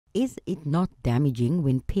Is it not damaging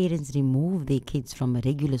when parents remove their kids from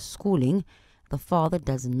regular schooling? The father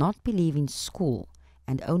does not believe in school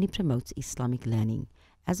and only promotes Islamic learning.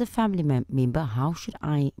 As a family member, how should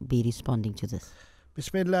I be responding to this?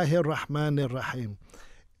 Bismillahir Rahmanir Rahim.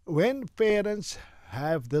 When parents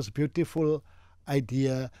have this beautiful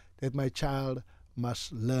idea that my child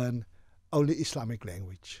must learn only Islamic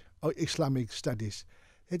language or Islamic studies,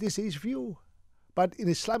 that is his view. But in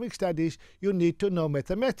Islamic studies, you need to know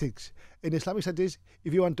mathematics. In Islamic studies,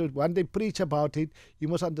 if you want to one day preach about it, you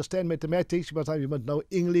must understand mathematics, you must know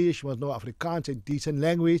English, you must know Afrikaans, a decent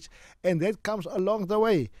language, and that comes along the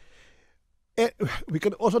way. And we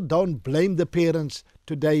can also don't blame the parents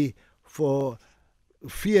today for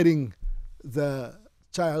fearing the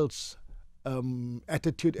child's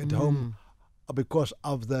attitude at home because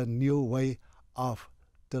of the new way of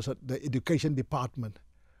the education department,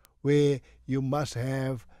 where you must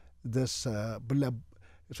have this I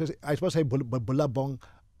suppose say Bulabong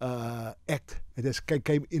Act that has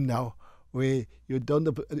came in now, where you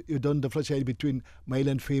don't differentiate between male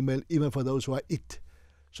and female, even for those who are it.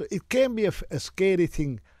 So it can be a scary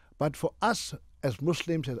thing, but for us as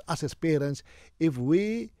Muslims and us as parents, if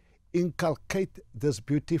we inculcate this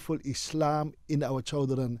beautiful Islam in our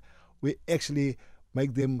children, we actually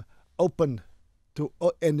make them open to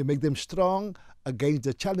and make them strong against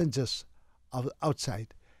the challenges of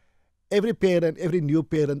outside. Every parent, every new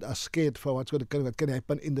parent are scared for what can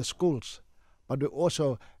happen in the schools. But we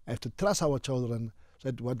also have to trust our children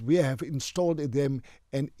that what we have installed in them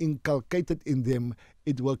and inculcated in them,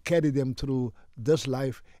 it will carry them through this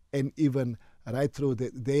life and even right through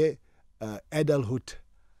their adulthood.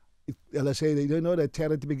 Let's say, they don't know that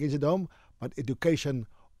charity begins at home, but education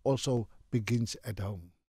also begins at home.